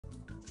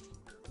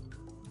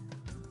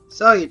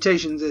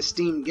Salutations,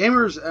 esteemed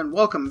gamers, and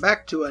welcome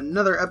back to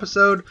another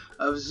episode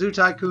of Zoo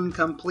Tycoon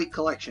Complete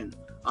Collection.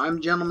 I'm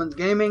Gentleman's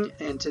Gaming,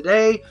 and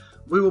today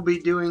we will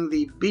be doing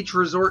the Beach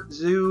Resort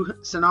Zoo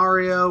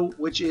scenario,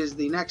 which is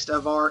the next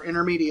of our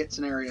intermediate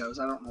scenarios.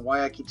 I don't know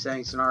why I keep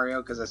saying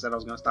scenario, because I said I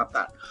was going to stop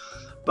that.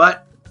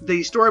 But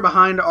the story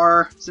behind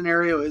our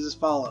scenario is as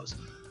follows.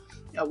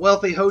 A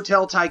wealthy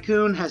hotel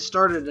tycoon has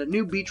started a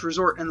new beach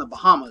resort in the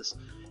Bahamas.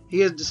 He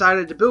has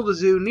decided to build a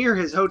zoo near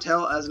his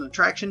hotel as an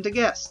attraction to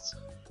guests.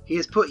 He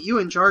has put you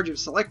in charge of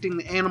selecting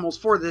the animals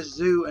for this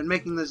zoo and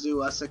making the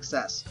zoo a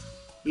success.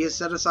 He has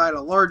set aside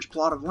a large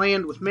plot of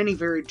land with many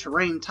varied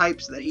terrain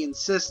types that he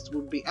insists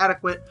would be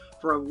adequate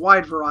for a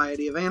wide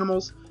variety of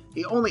animals.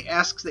 He only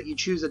asks that you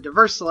choose a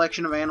diverse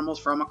selection of animals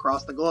from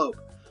across the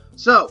globe.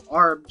 So,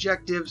 our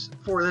objectives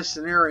for this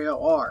scenario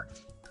are: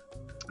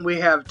 we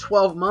have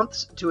 12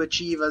 months to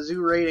achieve a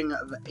zoo rating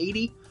of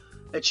 80,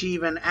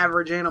 achieve an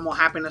average animal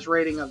happiness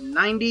rating of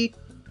 90,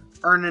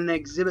 earn an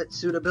exhibit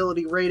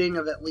suitability rating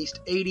of at least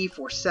 80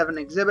 for 7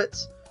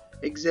 exhibits,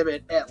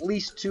 exhibit at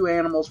least 2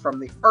 animals from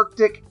the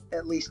Arctic,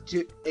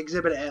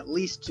 exhibit at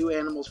least 2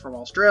 animals from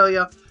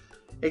Australia,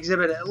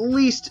 exhibit at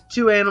least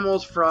 2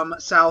 animals from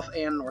South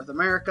and North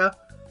America,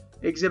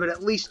 exhibit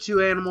at least 2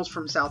 animals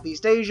from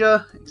Southeast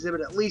Asia, exhibit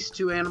at least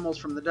 2 animals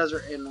from the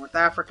desert in North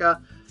Africa,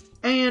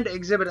 and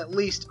exhibit at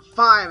least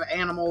 5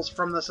 animals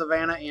from the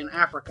savannah in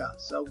Africa.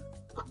 So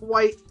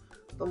quite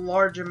the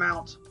large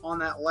amount on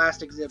that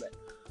last exhibit.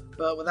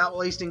 But without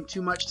wasting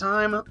too much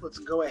time, let's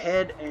go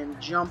ahead and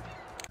jump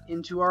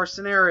into our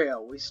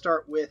scenario. We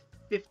start with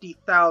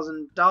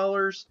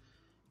 $50,000,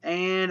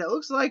 and it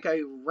looks like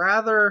a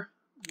rather,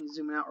 let me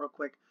zoom out real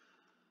quick,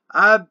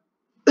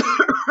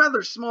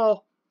 rather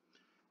small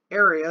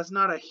area. It's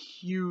not a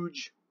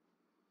huge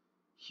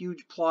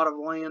plot of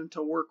land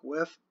to work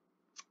with.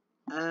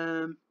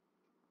 I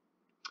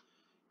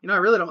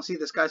really don't see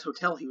this guy's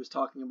hotel he was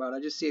talking about.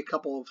 I just see a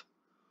couple of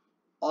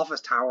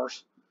office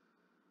towers.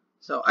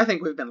 So I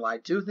think we've been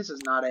lied to. This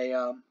is not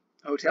a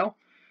hotel.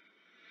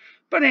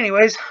 But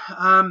anyways,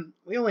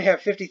 we only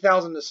have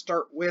 $50,000 to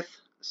start with,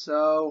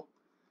 so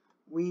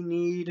we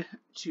need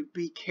to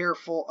be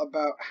careful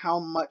about how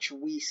much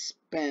we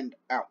spend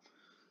out.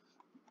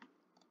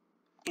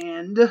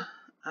 And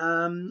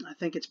I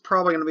think it's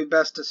probably going to be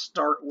best to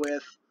start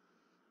with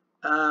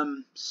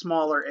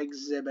smaller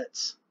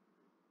exhibits,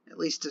 at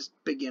least to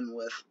begin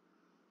with.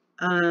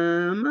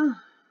 Let's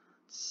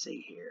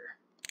see here.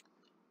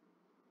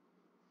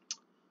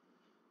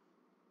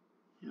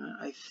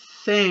 I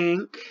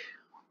think,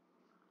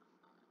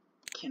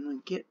 can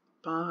we get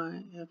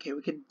by? Okay,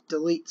 we could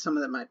delete some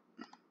of that.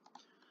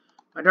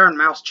 My darn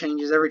mouse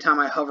changes every time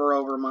I hover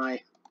over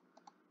my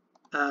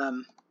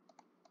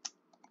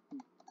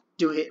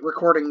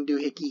recording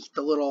doohickey,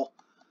 the little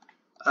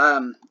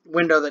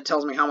window that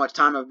tells me how much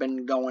time I've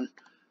been going.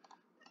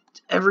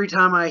 Every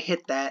time I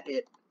hit that,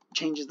 it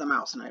changes the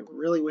mouse, and I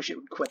really wish it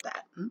would quit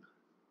that.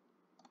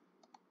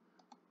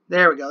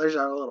 There we go.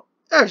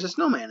 There's a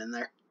snowman in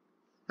there.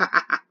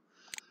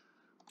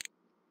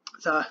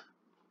 It's a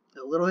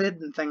little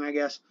hidden thing, I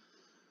guess.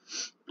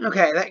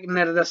 Okay, that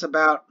netted us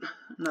about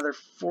another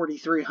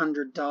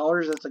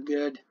 $4,300. That's a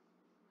good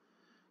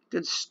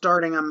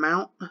starting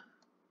amount.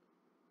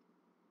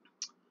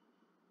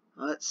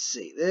 Let's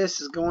see.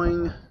 This is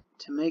going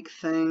to make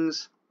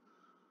things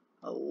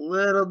a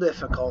little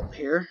difficult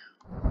here.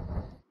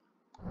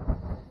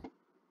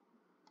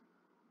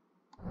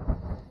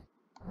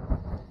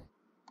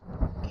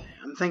 Okay,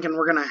 I'm thinking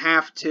we're going to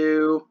have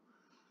to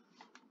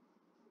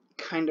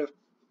kind of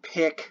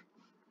pick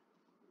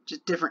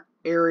just different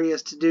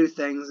areas to do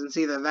things, and it's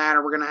either that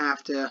or we're going to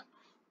have to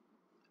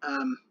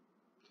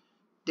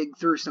dig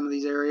through some of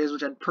these areas,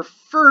 which I'd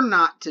prefer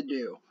not to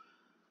do.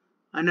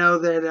 I know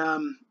that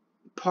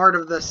part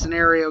of the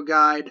scenario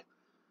guide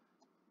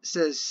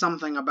says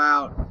something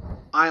about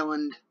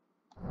island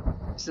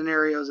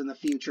scenarios in the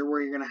future where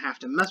you're going to have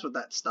to mess with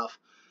that stuff,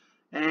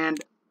 and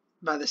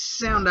by the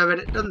sound of it,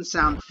 it doesn't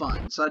sound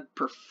fun, so I'd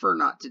prefer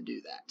not to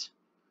do that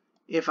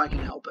if I can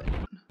help it.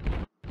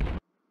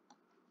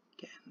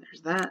 Okay,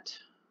 there's that.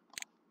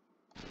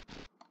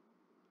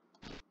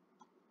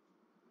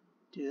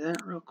 Do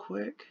that real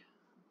quick.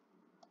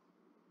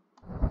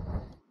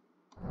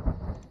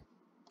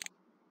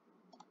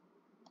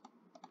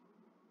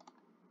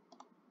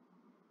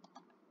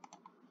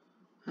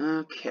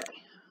 Okay.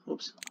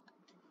 Whoops.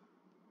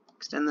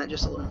 Extend that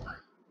just a little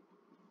more.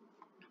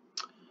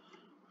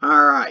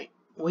 Alright.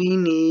 We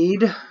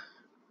need,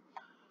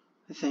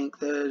 I think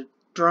the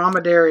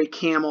dromedary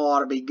camel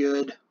ought to be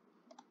good.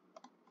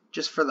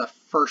 Just for the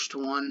first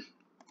one.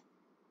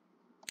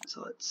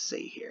 So let's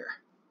see here.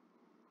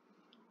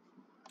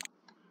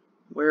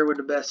 Where would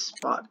the best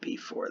spot be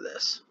for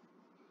this?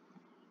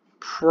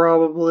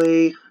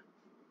 Probably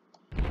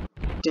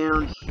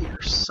down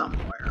here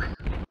somewhere.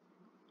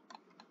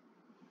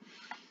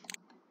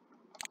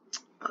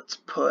 Let's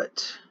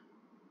put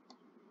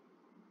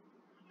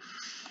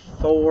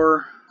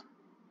 4,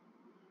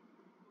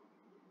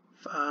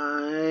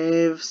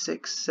 5,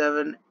 6,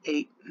 7,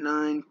 8,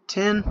 9,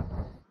 10.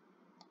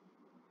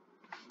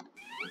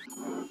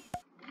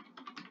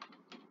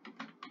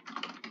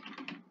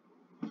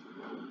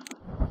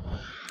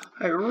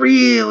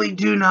 really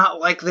do not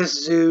like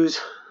this zoo's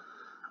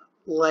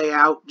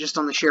layout, just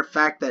on the sheer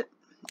fact that,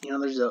 you know,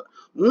 there's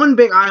one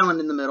big island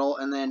in the middle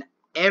and then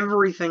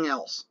everything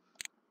else.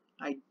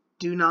 I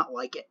do not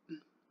like it.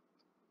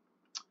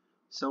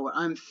 So what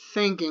I'm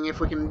thinking, if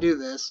we can do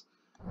this,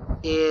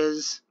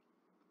 is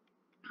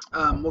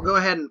we'll go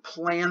ahead and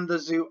plan the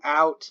zoo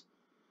out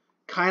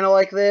kind of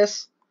like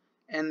this,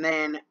 and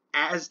then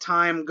as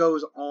time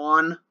goes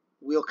on,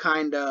 we'll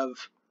kind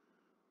of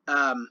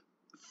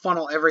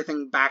funnel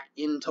everything back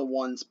into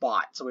one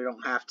spot, so we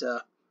don't have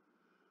to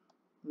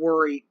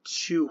worry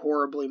too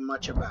horribly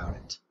much about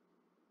it.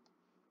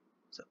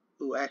 So,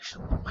 ooh,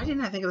 actually, why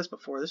didn't I think of this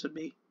before? This would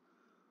be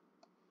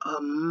a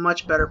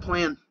much better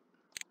plan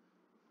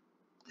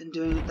than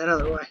doing it that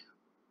other way.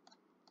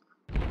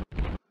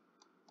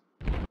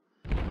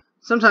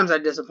 Sometimes I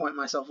disappoint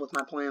myself with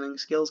my planning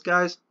skills,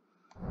 guys.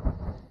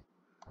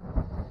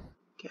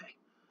 Okay,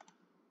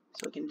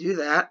 so we can do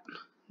that.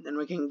 Then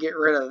we can get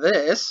rid of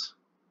this.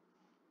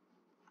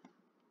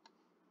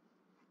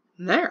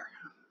 And there.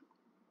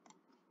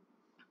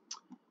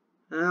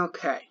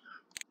 Okay.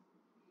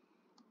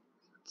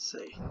 Let's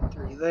see.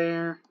 3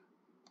 there.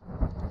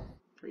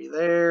 3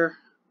 there.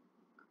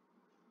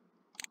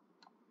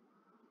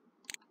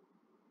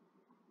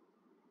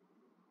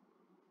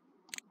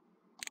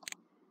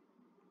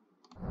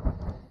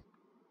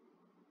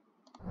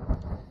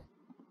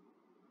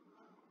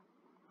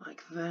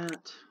 Like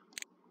that.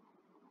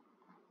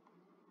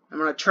 I'm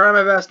going to try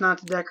my best not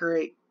to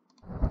decorate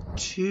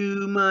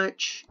too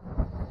much.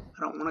 I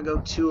don't want to go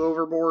too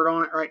overboard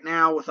on it right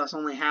now with us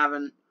only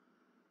having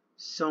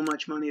so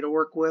much money to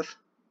work with.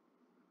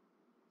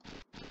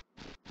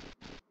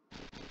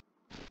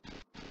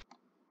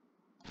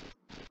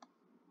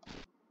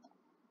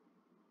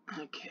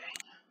 Okay.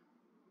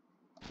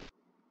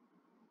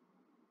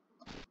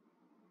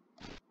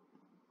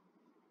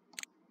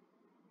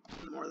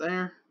 One more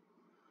there.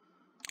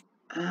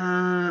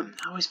 I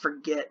always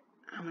forget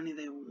how many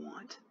they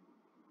want.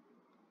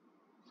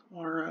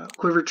 Or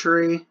quiver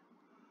tree.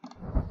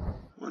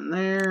 One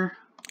there.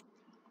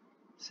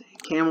 Let's see,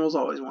 camels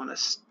always want a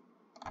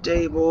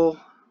stable.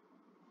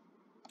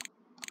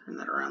 Turn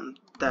that around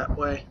that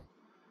way.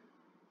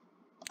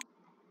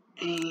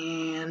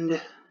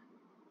 And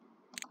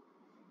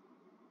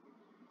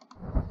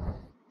I'm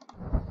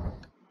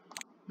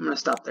going to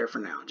stop there for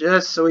now,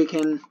 just so we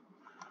can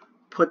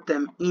put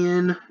them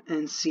in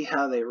and see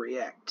how they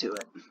react to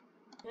it.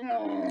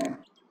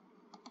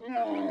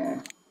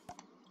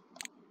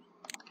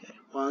 Okay,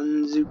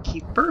 one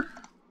zookeeper.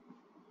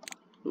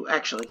 Ooh,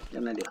 actually,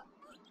 got an idea.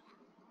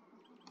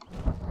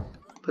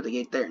 Put the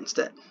gate there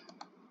instead.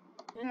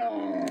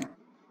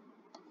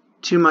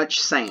 Too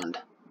much sand.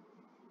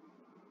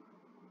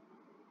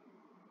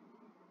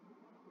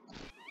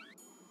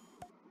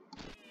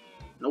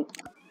 Nope.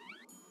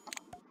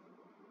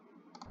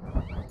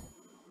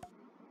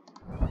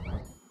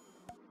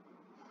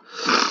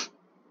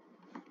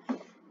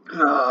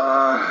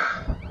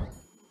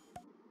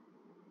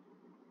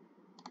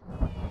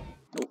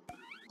 Nope.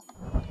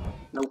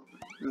 Nope.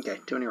 Okay,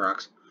 too many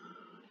rocks.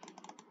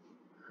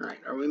 Alright,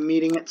 are we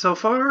meeting it so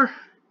far?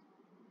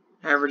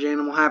 Average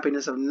animal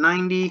happiness of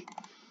 90.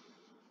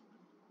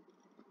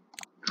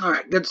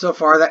 Alright, good so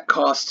far. That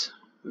cost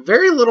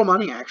very little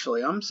money,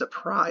 actually. I'm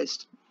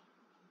surprised.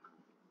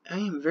 I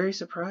am very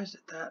surprised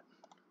at that.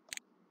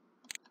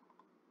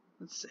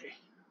 Let's see.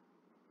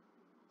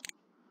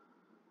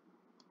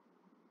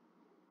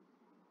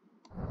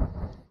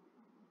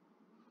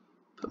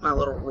 Put my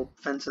little rope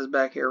fences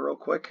back here real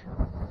quick.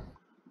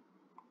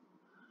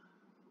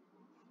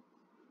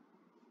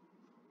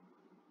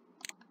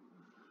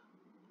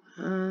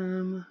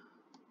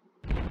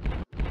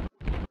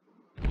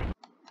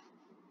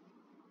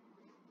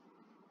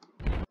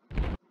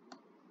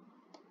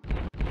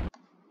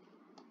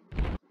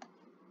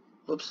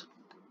 Whoops.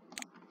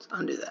 Let's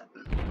undo that.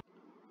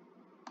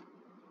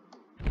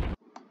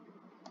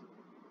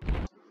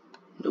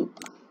 Nope.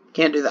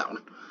 Can't do that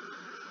one.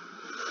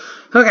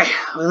 Okay,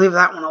 we leave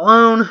that one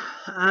alone.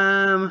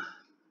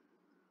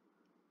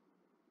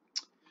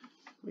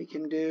 We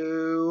can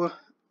do,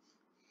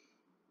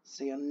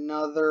 see,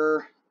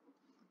 another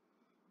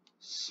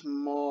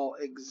small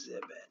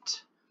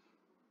exhibit.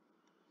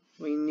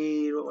 We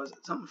need, what was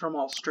it, something from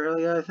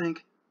Australia, I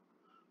think?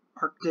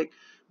 Arctic.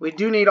 We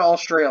do need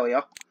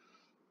Australia.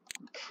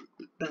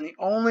 And the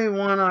only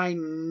one I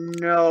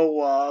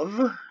know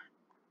of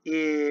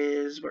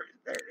is,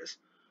 there it is,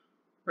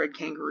 Red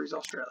Kangaroos,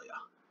 Australia.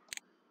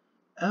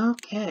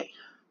 Okay.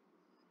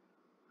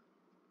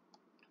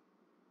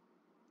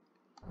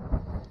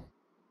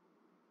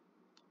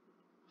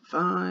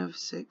 Five,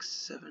 6,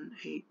 7,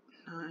 8,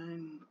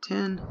 9,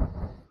 10.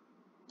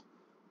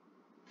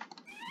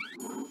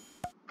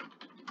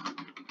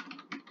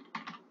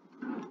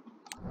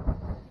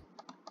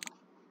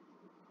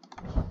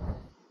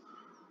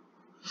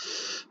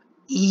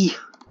 E.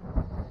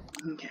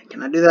 Okay,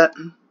 can I do that?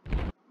 Oh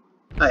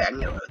yeah, I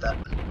can get away with that.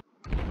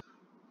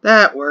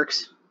 That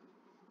works.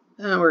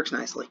 That works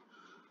nicely.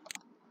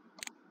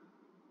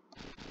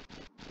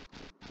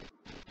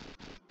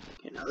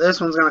 Now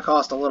this one's going to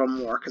cost a little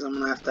more because I'm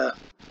going to have to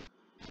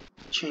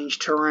change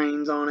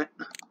terrains on it.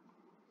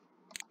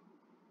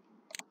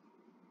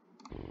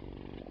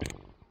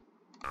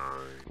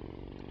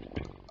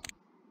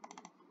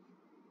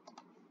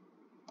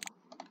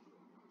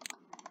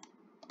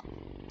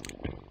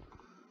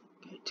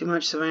 Okay, too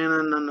much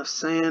savanna, not enough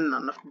sand,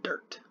 not enough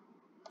dirt.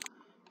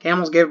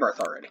 Camels gave birth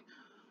already.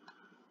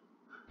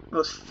 That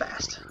was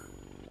fast.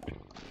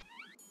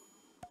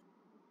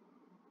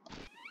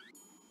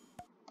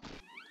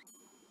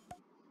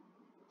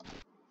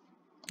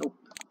 Nope,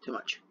 too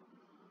much.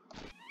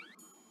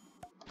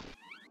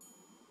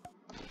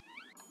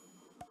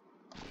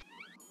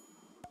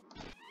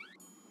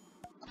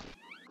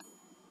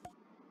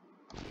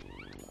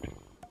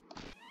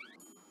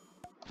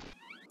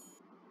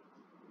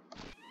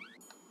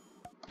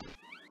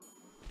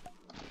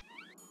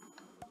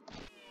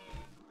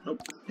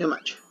 Nope, too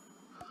much.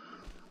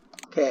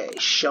 Okay,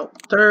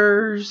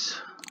 shelters.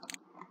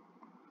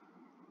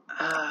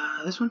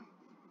 This one?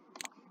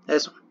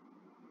 This one.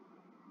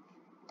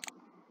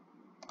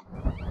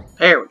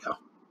 There we go.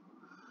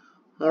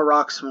 More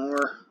rocks,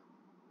 more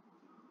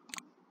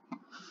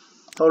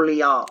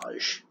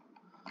foliage.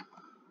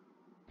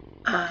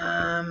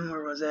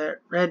 Where was that?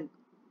 Red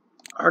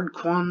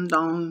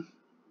Hardquandong.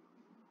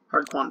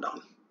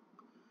 Hardquandong.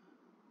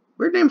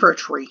 Weird name for a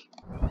tree.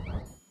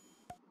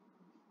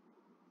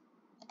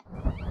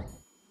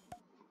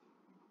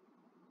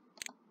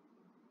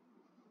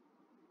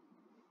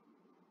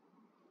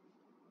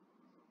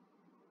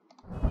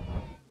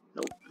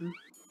 Nope.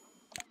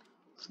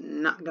 It's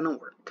not gonna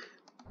work.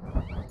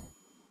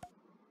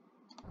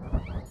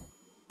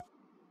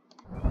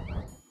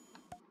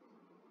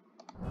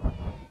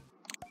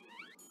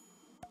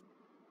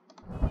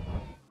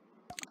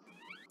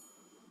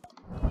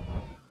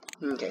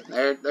 Okay,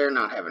 they're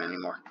not having any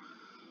more.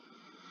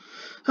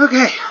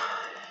 Okay,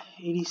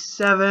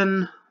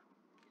 87.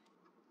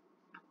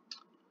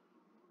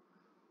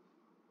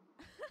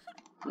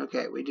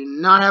 Okay, we do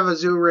not have a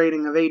zoo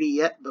rating of 80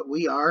 yet, but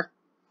we are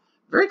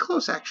very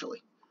close,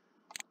 actually.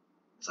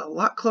 It's a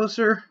lot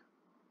closer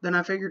than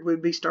I figured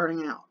we'd be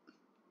starting out.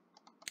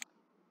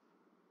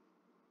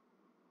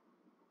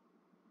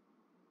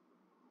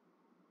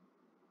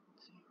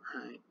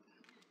 Right.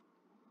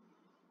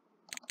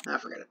 I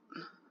forget it.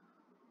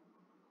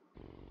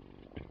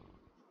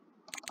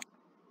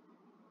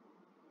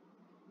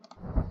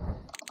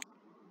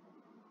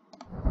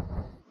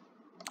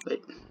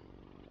 Wait.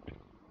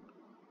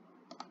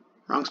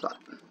 Wrong spot.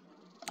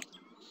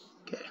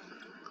 Okay.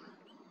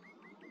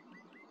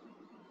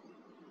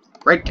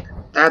 Right there.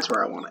 That's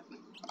where I want it.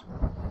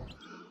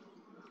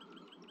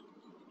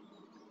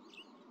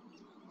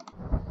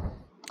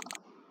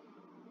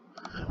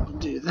 We'll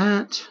do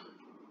that.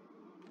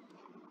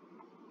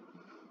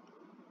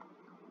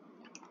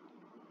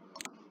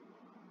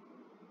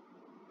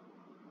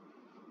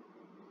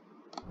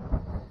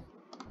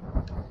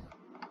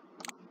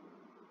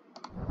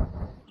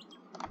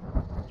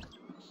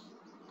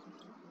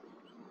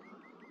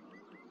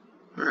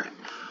 Alright.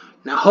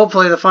 Now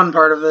hopefully the fun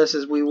part of this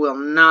is we will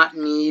not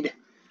need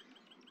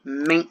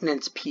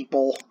maintenance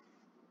people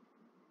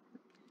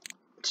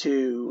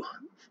to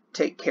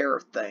take care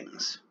of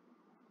things.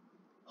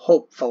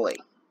 Hopefully.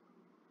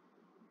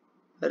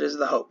 That is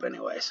the hope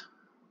anyways.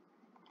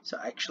 So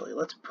actually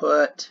let's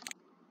put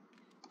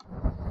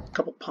a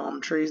couple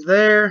palm trees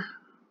there.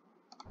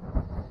 A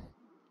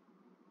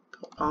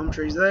couple palm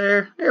trees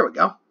there. There we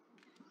go.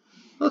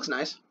 Looks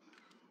nice.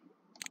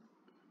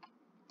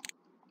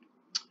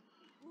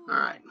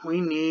 Alright,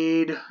 we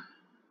need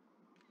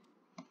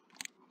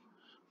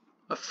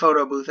a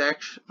photo booth,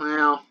 actually.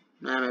 Well,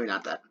 maybe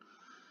not that.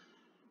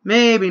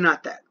 Maybe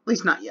not that. At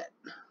least not yet.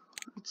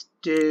 Let's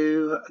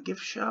do a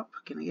gift shop.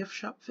 Can a gift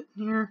shop fit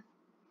in here?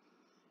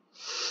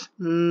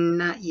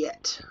 Not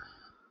yet.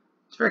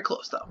 It's very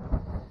close, though.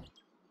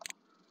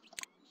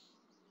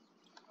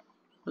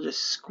 We'll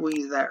just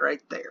squeeze that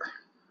right there.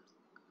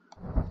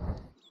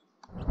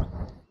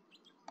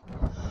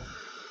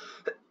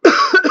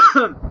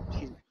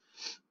 Excuse me.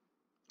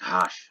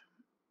 Gosh.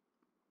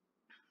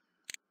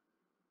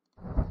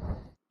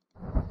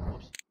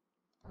 Whoops.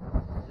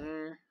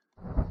 There.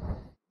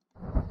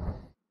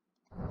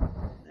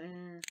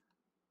 There.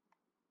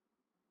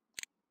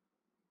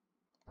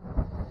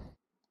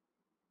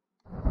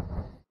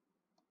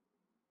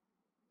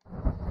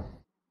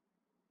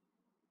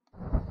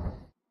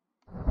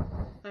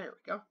 There we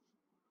go.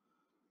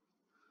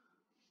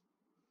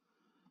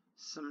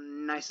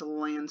 Some nice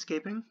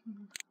landscaping.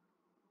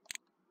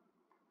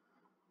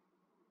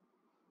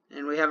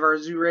 And we have our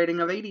zoo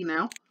rating of 80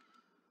 now.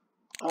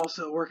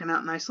 Also working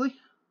out nicely.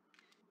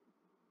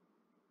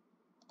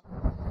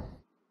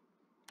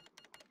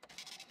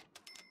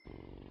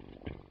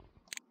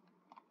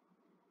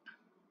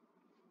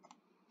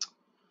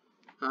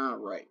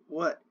 Alright,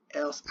 what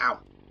else? Ow.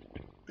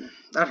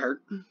 That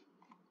hurt.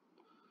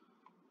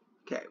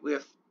 Okay, we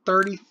have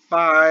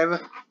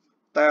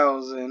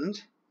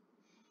 35,000.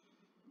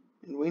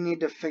 And we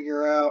need to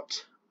figure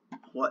out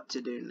what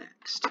to do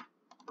next.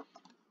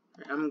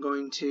 I'm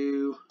going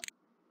to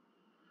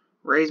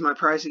raise my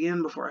price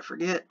again before I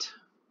forget.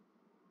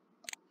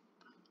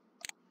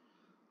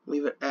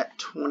 Leave it at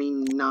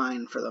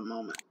 29 for the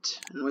moment.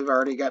 And we've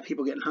already got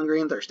people getting hungry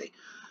and thirsty.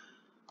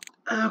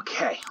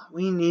 Okay,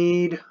 we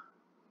need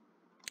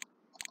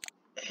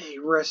a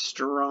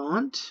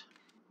restaurant.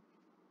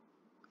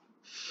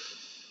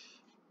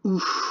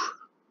 Oof.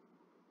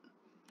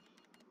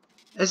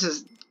 This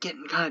is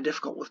getting kind of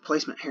difficult with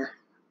placement here.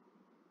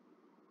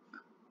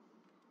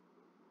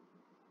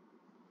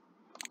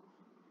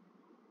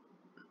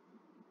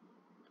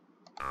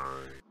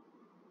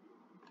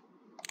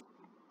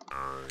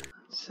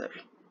 Let's see.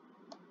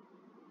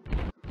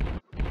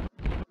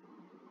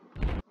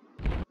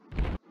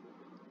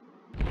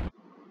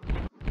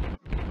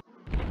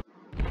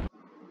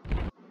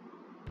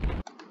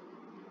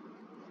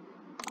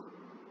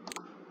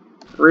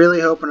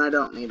 Really hoping I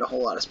don't need a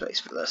whole lot of space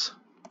for this.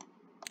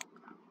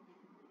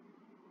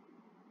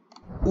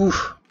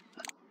 Oof.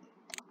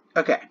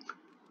 Okay.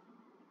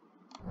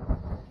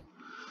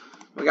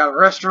 We got a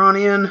restaurant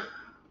in.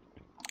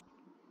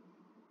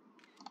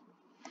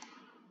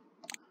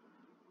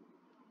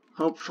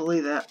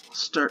 Hopefully that will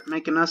start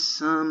making us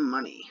some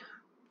money.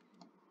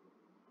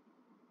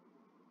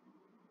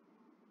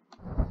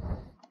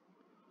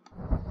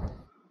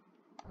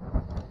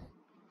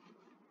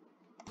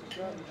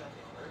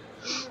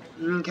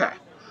 Okay.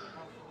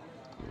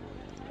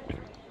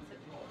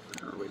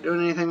 Are we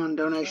doing anything on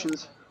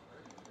donations?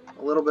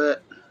 A little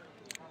bit.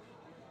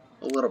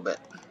 A little bit.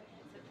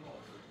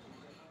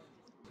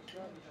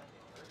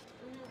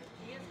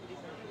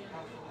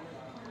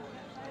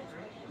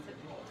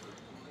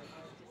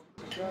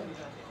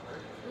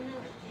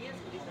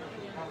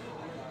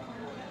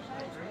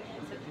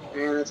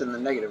 And it's in the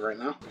negative right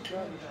now.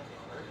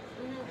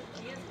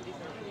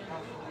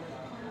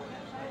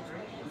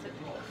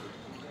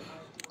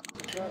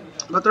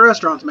 But the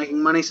restaurant's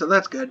making money, so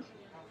that's good.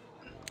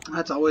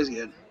 That's always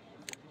good.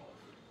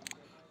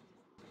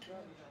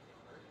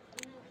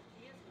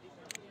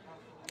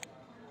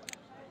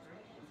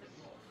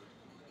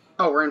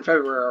 Oh, we're in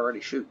February already.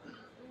 Shoot.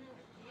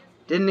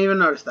 Didn't even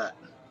notice that.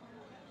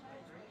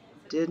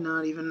 Did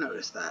not even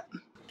notice that.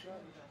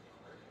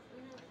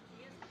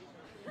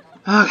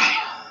 Okay.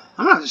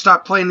 I'm going to have to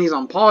stop playing these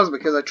on pause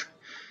because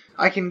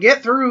I can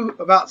get through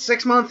about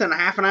 6 months in a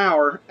half an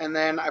hour, and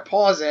then I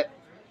pause it,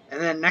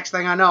 and then next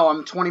thing I know,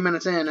 I'm 20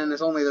 minutes in, and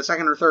it's only the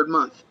second or third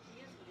month.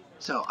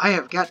 So I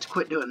have got to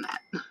quit doing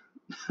that.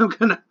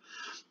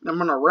 I'm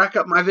gonna rack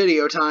up my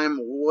video time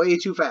way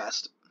too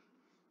fast.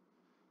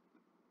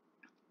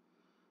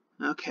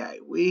 Okay,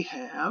 we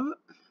have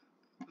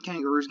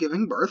kangaroos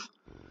giving birth.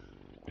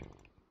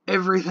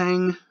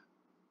 Everything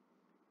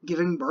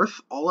giving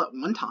birth all at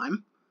one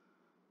time.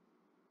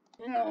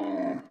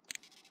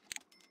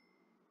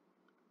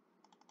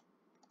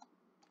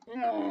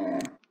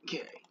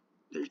 Okay,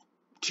 there's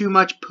too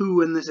much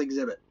poo in this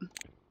exhibit.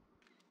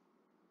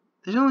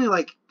 There's only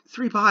like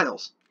 3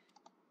 piles.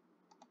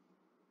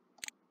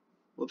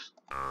 Whoops,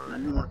 I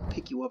didn't want to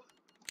pick you up.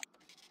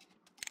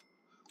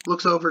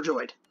 Looks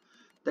overjoyed.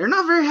 They're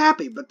not very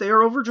happy, but they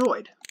are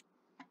overjoyed.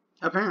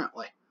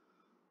 Apparently.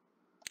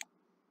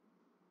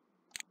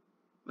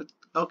 But,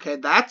 okay,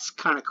 that's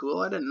kind of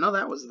cool. I didn't know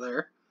that was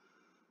there.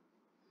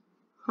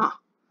 Huh.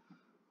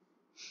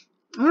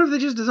 I wonder if they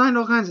just designed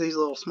all kinds of these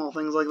little small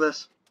things like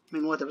this. I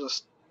mean, what, there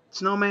was a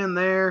snowman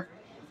there,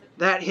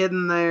 that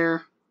hidden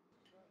there.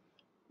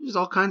 There's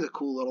all kinds of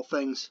cool little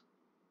things.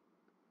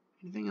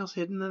 Anything else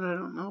hidden that I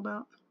don't know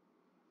about?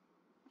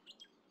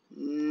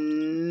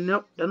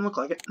 Nope, doesn't look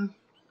like it.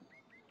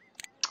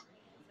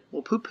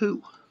 Well,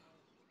 poo-poo.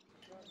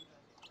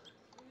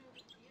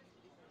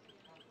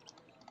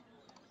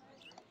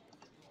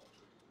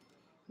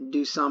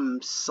 Do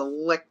some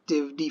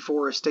selective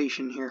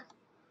deforestation here.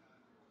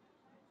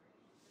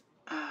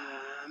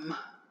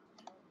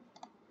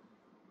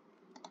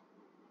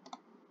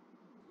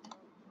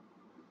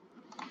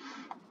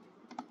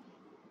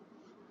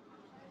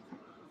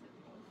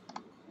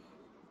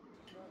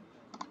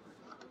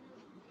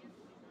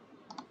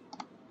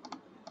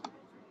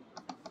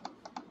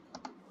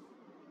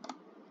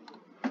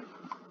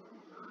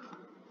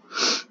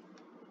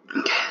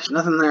 There's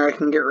nothing there I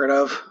can get rid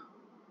of.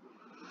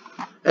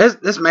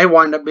 This may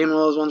wind up being one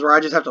of those ones where I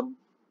just have to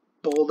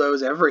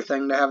bulldoze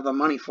everything to have the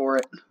money for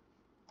it.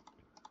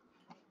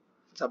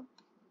 It's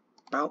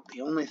about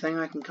the only thing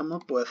I can come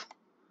up with.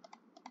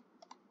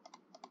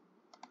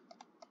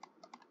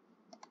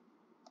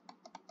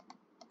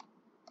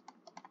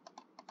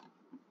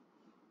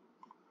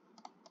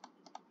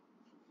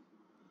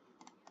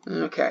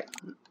 Okay.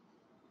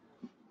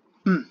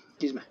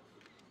 Excuse me.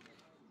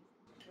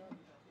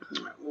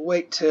 We'll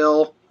wait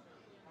till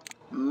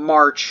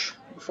March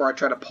before I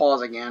try to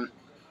pause again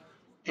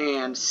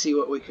and see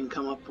what we can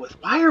come up with.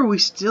 Why are we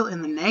still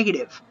in the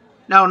negative?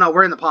 No,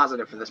 we're in the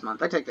positive for this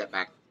month. I take that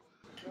back.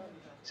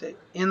 So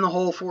in the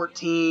hole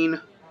 14,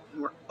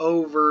 we're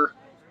over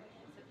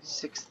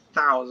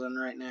 6,000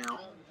 right now.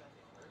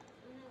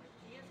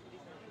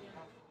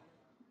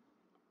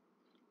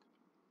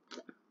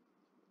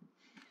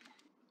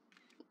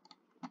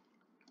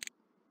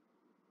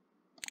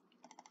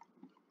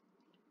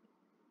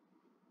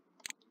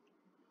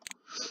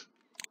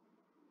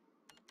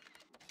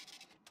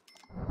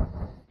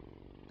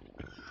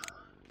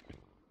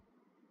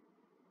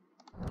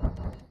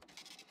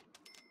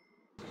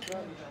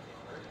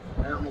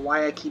 know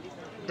why I keep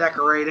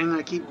decorating.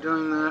 I keep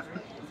doing that.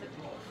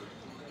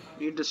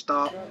 Need to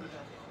stop.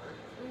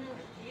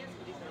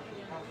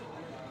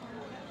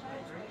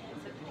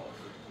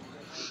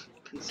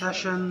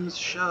 Concessions,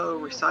 show,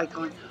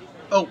 recycling.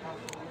 Oh,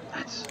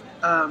 that's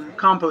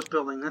compost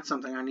building. That's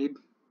something I need.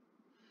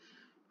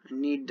 I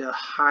need to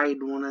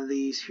hide one of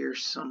these here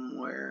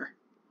somewhere.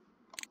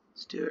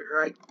 Let's do it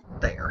right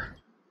there.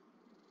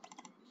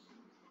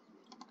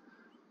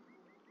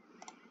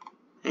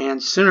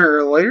 And sooner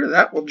or later,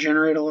 that will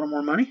generate a little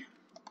more money.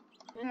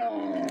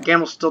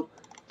 Gamel's still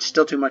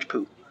too much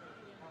poo.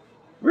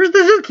 Where's the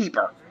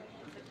zookeeper?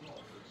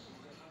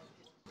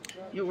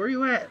 Yo, where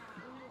you at?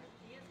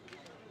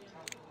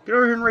 Get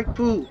over here and rake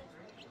poo. What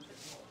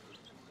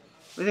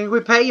do you think we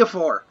pay you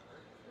for?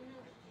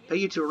 Pay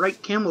you to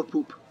rake camel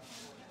poop.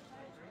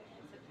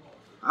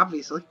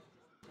 Obviously.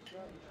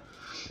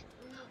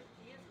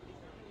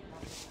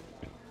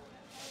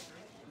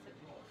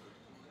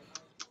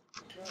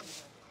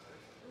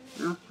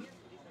 Well,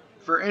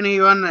 for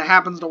anyone that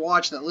happens to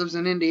watch that lives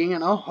in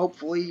Indiana,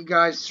 hopefully you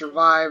guys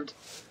survived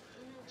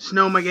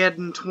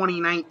Snowmageddon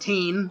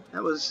 2019.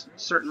 That was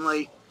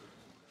certainly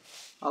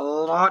a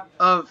lot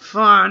of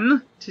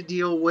fun to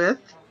deal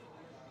with.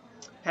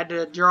 Had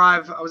to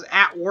drive. I was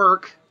at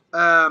work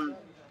the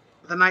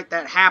night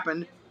that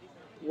happened.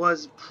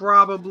 Was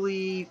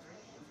probably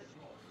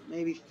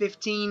maybe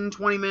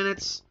 15-20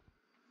 minutes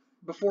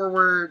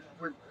before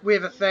we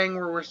have a thing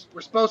where we're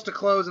supposed to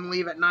close and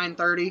leave at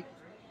 9:30,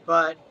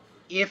 but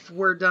if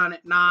we're done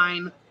at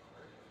 9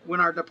 when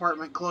our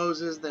department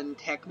closes, then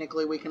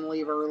technically we can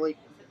leave early.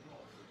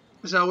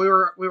 So we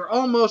were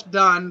almost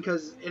done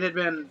because it had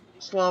been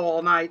slow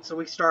all night, so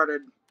we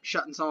started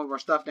shutting some of our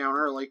stuff down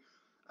early.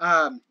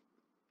 It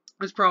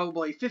was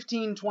probably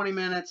 15-20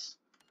 minutes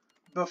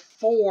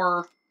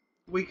before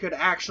we could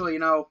actually,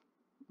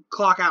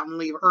 clock out and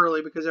leave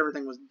early because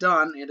everything was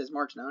done. It is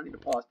March now. I need to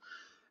pause.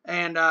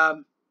 And,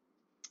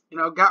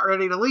 got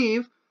ready to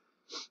leave,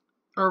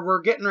 or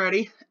we're getting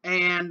ready,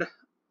 and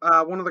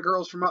one of the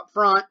girls from up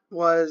front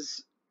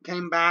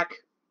came back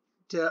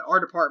to our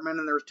department,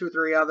 and there was 2 or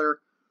 3 other,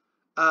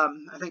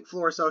 I think,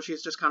 floor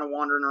associates just kind of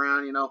wandering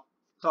around,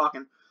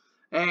 talking,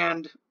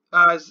 and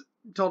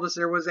told us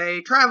there was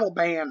a travel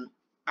ban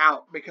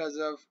out because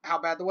of how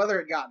bad the weather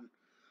had gotten.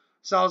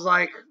 So I was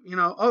like,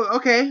 oh,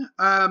 okay,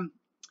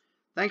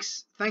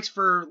 thanks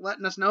for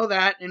letting us know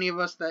that. Any of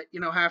us that,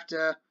 have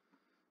to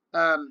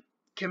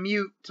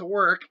commute to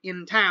work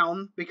in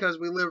town because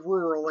we live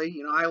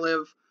rurally. I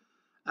live,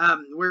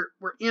 we're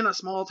in a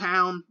small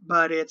town,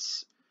 but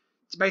it's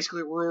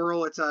basically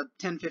rural. It's a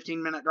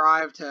 10-15 minute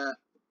drive to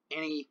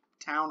any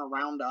town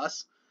around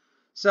us.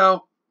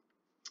 So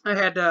I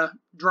had to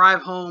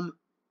drive home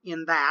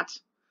in that.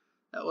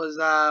 That was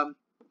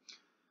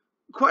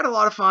quite a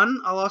lot of fun.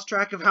 I lost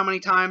track of how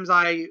many times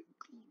I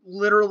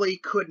literally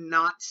could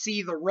not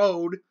see the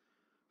road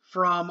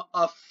from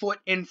a foot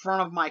in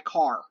front of my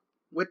car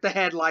with the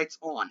headlights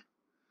on.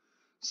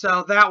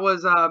 So that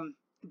was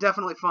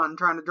definitely fun,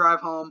 trying to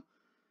drive home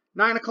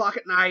 9 o'clock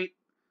at night,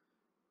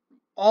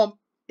 all,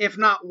 if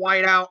not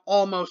whiteout,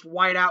 almost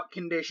whiteout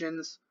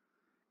conditions,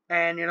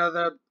 and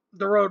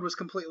the road was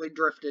completely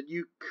drifted.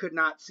 You could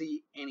not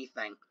see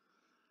anything.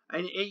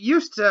 And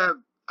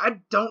I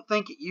don't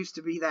think it used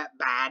to be that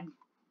bad,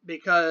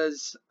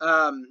 because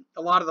a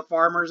lot of the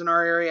farmers in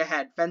our area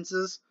had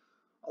fences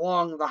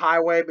along the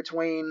highway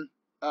between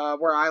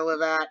where I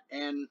live at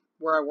and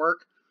where I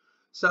work.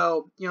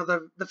 So,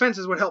 the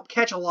fences would help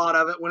catch a lot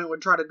of it when it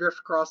would try to drift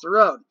across the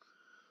road.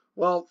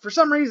 Well, for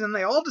some reason,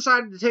 they all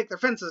decided to take their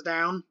fences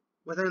down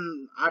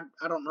within, I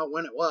don't know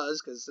when it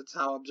was, because that's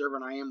how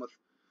observant I am with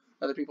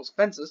other people's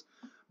fences,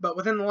 but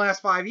within the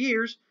last 5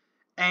 years,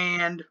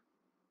 and,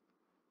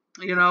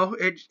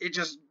 it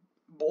just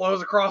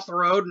blows across the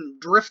road and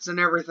drifts and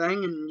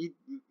everything, and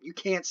you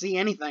can't see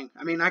anything.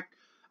 I mean,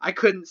 I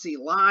couldn't see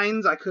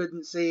lines, I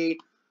couldn't see,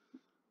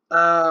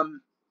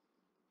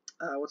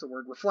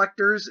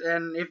 reflectors,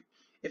 and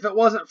if it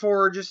wasn't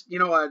for just,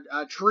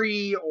 a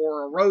tree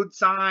or a road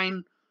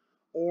sign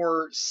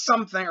or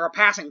something, or a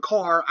passing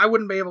car, I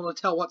wouldn't be able to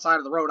tell what side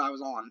of the road I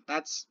was on.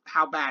 That's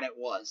how bad it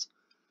was.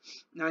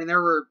 I mean,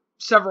 there were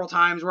several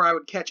times where I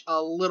would catch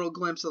a little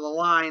glimpse of the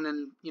line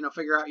and,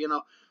 figure out,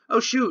 oh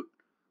shoot,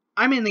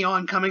 I'm in the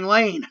oncoming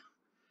lane.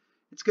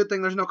 It's a good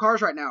thing there's no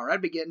cars right now, or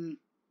I'd be getting,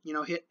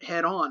 hit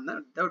head on.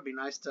 That would be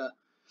nice to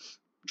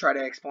try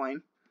to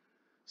explain.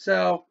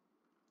 So,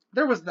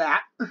 there was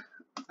that.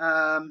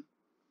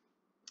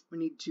 We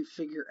need to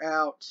figure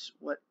out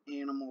what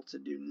animal to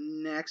do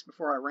next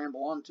before I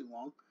ramble on too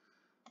long.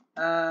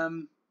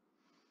 I'm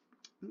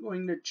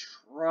going to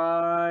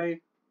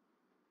try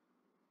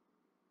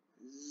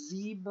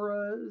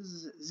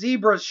zebras.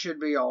 Zebras should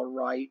be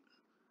alright.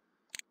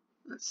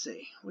 Let's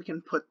see. We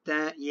can put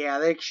that. Yeah,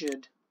 they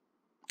should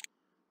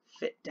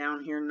fit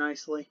down here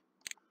nicely.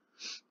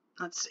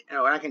 Let's see.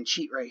 Oh, I can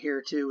cheat right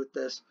here too with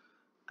this.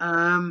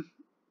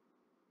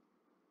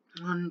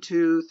 1,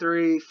 2,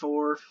 3,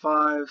 4,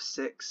 5,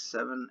 6,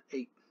 7,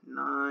 8,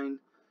 9,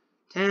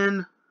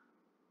 10.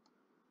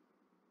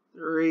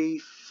 3,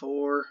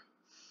 4,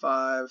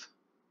 5,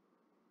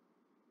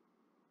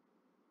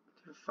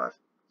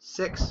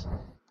 6.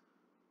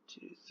 2,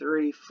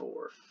 3,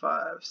 4,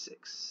 5,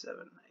 6,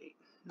 7, 8,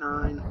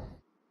 9,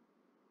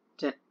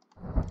 10.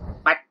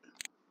 Bye.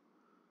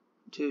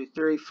 2,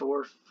 3,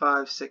 4,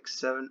 5, 6,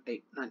 7,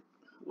 8, 9.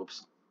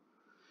 Whoops.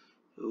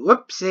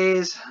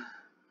 Whoopsies.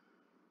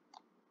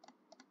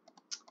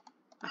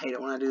 I hate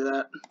it when I do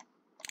that.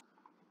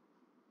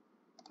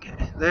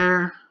 Okay,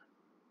 there.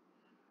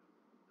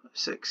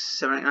 6,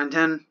 7, 8, 9,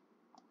 10.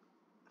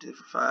 2,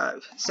 4,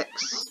 5,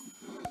 6.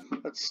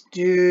 Let's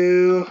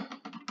do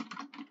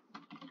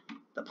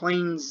the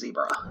plain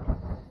zebra.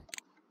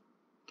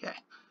 Okay.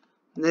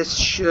 This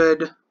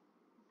should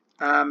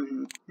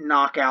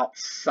knock out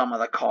some of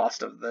the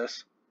cost of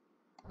this.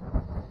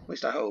 At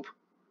least I hope.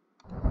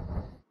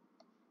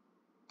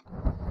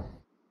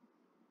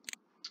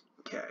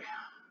 Okay.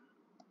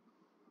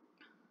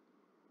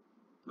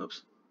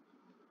 Oops.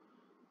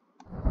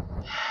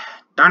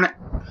 Darn it.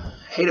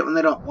 Hate it when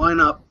they don't line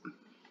up.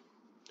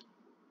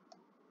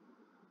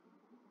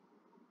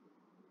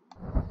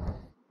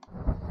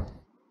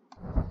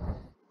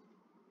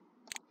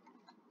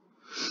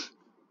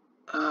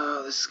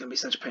 Oh, this is going to be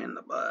such a pain in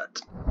the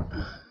butt.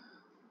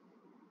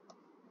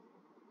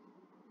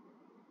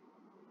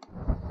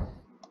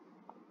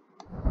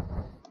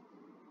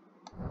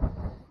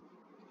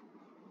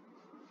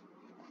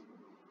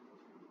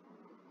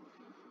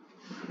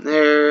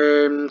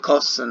 They're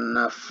close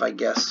enough, I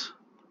guess.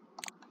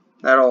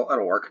 That'll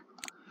work.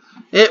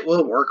 It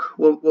will work.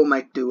 We'll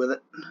make do with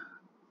it.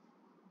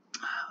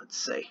 Let's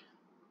see.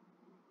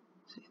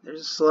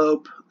 There's a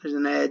slope. There's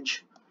an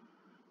edge.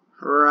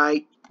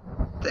 Right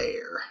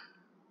there.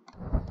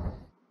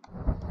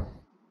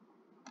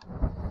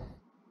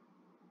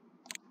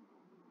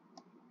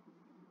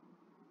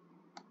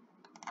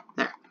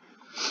 There.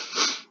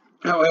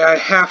 That way I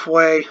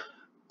halfway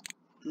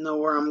know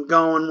where I'm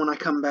going when I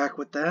come back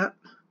with that.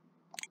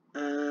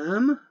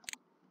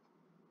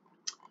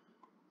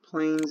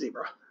 Plain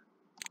zebra.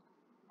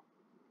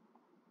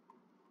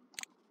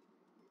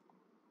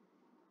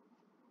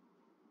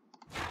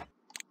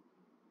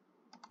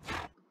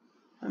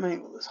 How many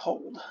will this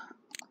hold?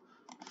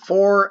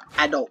 4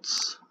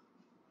 adults.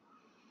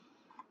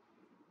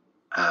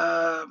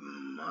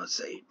 Let's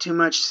see. Too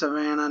much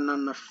Savannah, not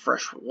enough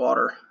fresh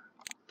water.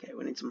 Okay,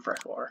 we need some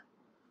fresh water.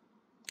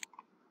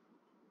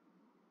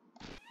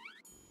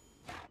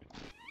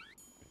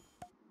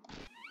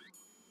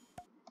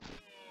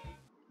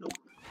 Nope.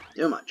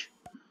 Too much.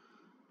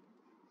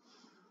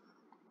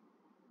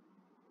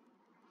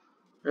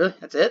 Really?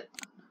 That's it?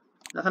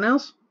 Nothing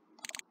else?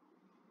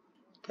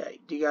 Okay,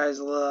 do you guys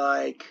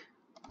like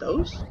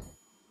those?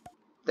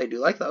 They do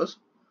like those.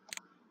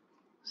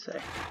 Say.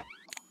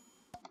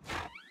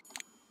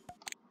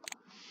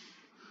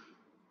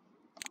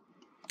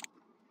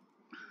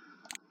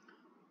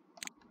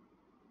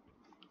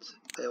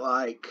 They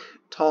like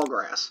tall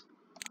grass.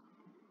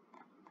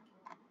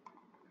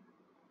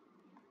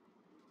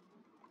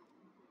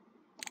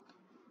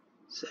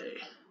 Say.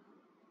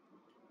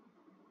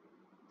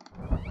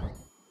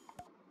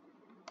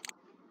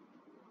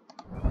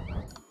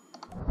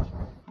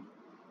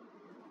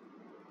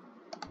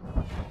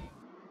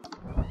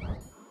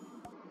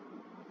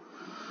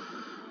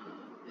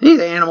 These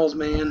animals,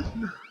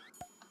 man,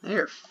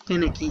 they're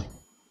finicky.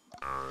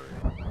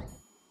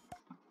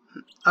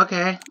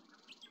 Okay.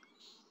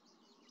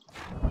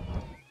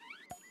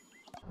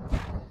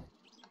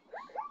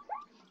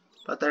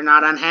 But they're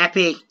not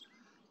unhappy.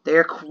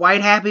 They're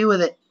quite happy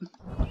with it.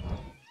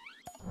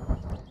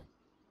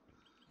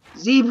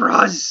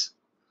 Zebras.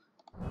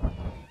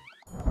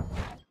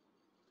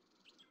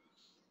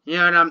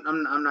 Yeah,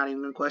 I'm not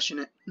even gonna question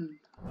it.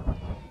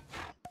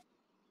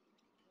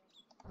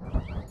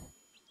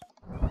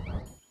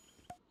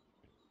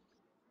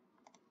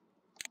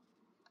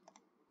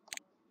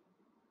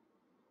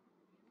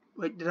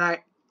 Wait, did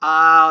I?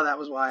 Oh, that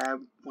was why I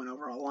went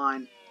over a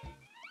line.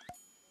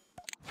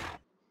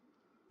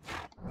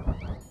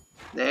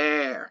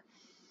 There.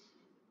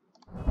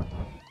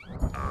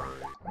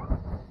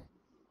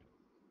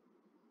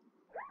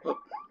 Oh,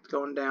 it's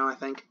going down, I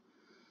think.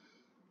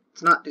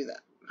 Let's not do that.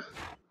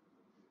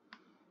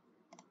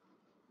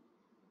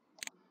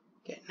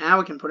 Okay, now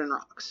we can put in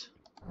rocks.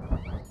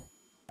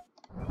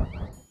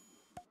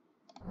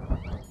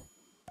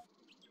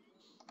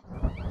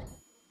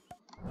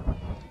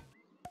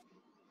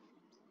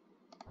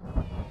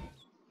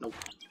 Nope.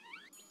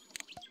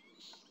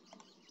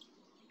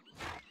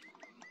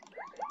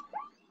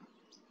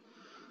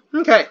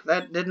 Okay,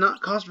 that did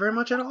not cost very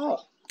much at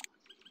all.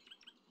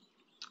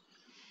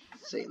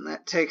 Let's see, and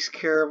that takes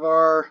care of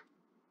our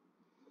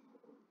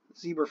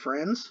zebra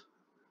friends.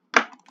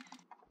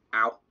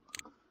 Ow.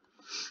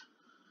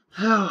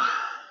 Oh,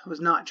 I was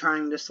not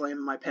trying to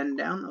slam my pen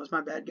down. That was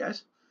my bad,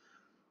 guys.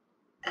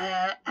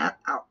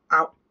 Ow,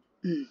 ow.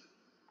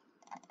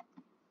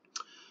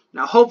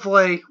 Now,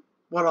 hopefully,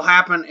 what will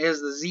happen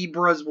is the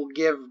zebras will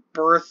give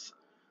birth,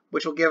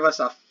 which will give us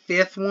a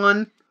 5th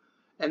one,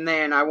 and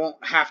then I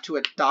won't have to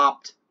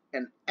adopt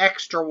an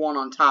extra one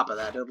on top of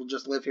that. It'll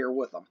just live here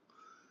with them.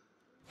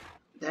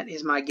 That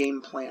is my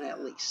game plan,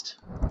 at least.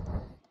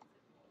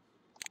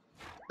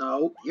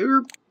 No,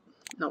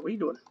 no, what are you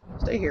doing?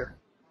 Stay here.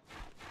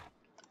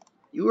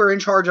 You are in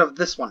charge of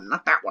this one,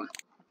 not that one.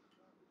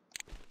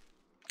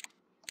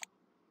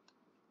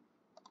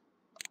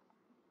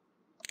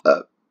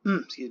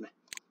 Excuse me.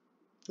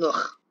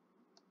 Ugh.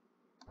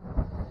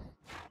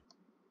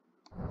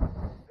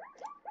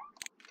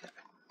 Okay.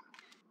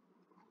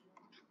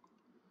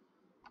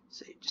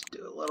 So you just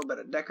do a little bit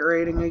of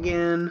decorating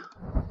again.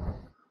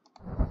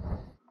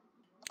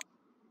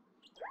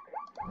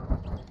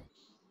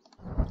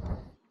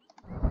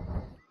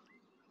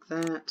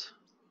 Like that.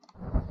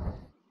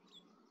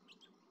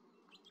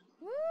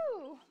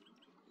 Woo!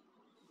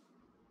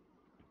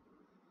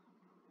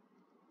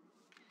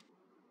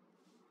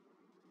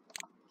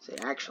 See,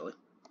 actually,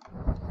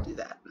 do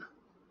that.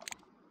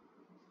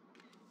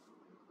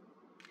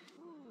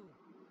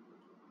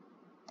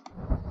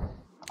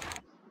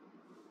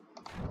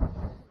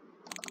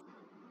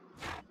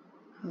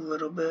 A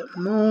little bit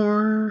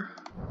more.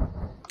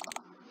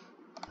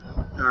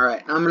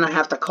 Alright, I'm going to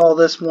have to call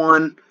this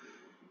one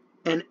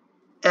an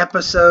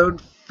episode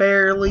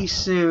fairly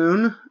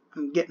soon.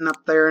 I'm getting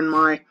up there in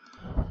my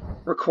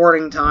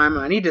recording time.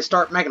 I need to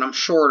start making them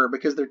shorter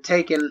because they're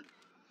taking,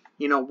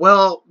 you know,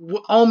 well,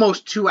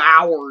 almost 2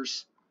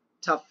 hours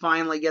to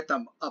finally get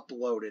them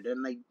uploaded,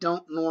 and they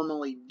don't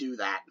normally do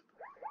that.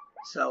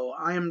 So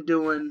I am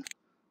doing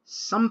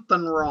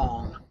something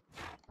wrong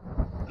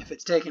if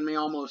it's taking me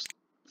almost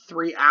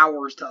 3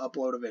 hours to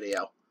upload a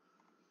video.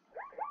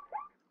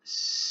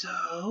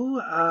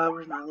 So,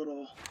 where's my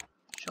little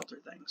shelter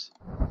things?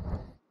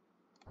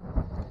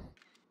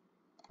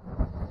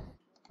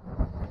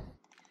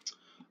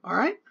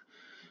 Alright.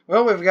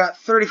 Well, we've got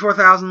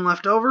 34,000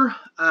 left over.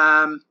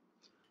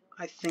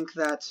 I think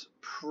that's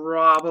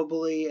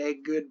probably a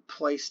good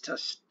place to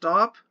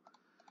stop.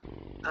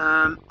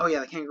 Oh yeah,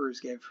 the kangaroos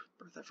gave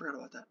birth. I forgot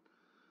about that.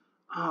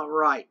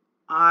 Alright.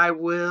 I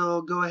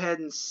will go ahead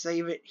and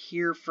save it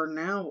here for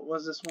now. What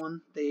was this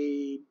one?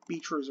 The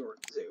Beach Resort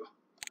Zoo.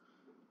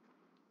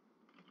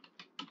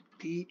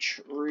 Beach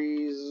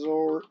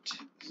Resort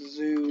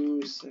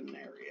Zoo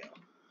scenario.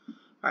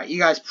 Alright, you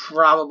guys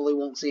probably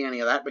won't see any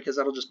of that because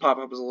that'll just pop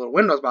up as a little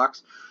Windows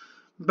box.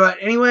 But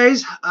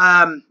anyways,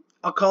 I'll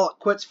call it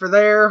quits for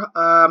there.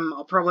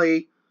 I'll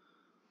probably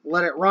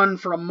let it run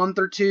for a month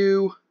or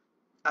two,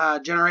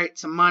 generate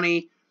some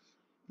money,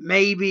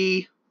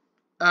 maybe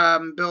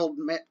build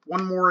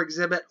one more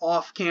exhibit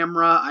off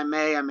camera. I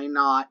may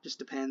not, just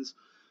depends.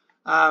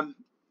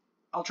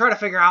 I'll try to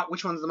figure out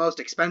which one's the most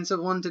expensive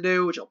one to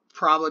do, which will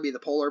probably be the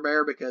polar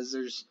bear because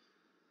there's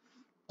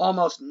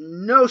almost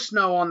no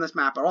snow on this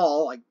map at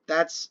all. Like,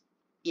 that's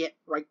it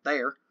right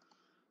there.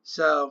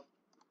 So,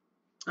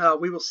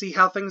 we will see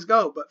how things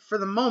go. But for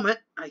the moment,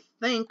 I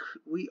think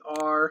we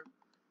are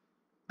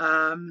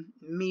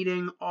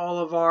meeting all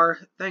of our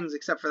things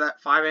except for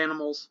that 5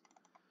 animals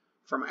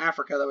from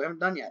Africa that we haven't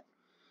done yet.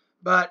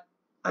 But,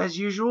 as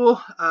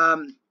usual, I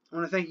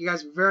want to thank you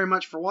guys very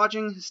much for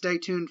watching. Stay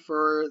tuned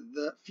for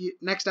the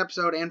next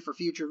episode and for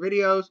future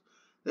videos.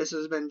 This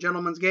has been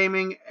Gentleman's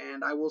Gaming,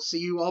 and I will see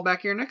you all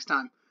back here next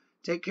time.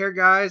 Take care,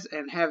 guys,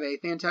 and have a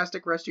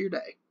fantastic rest of your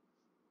day.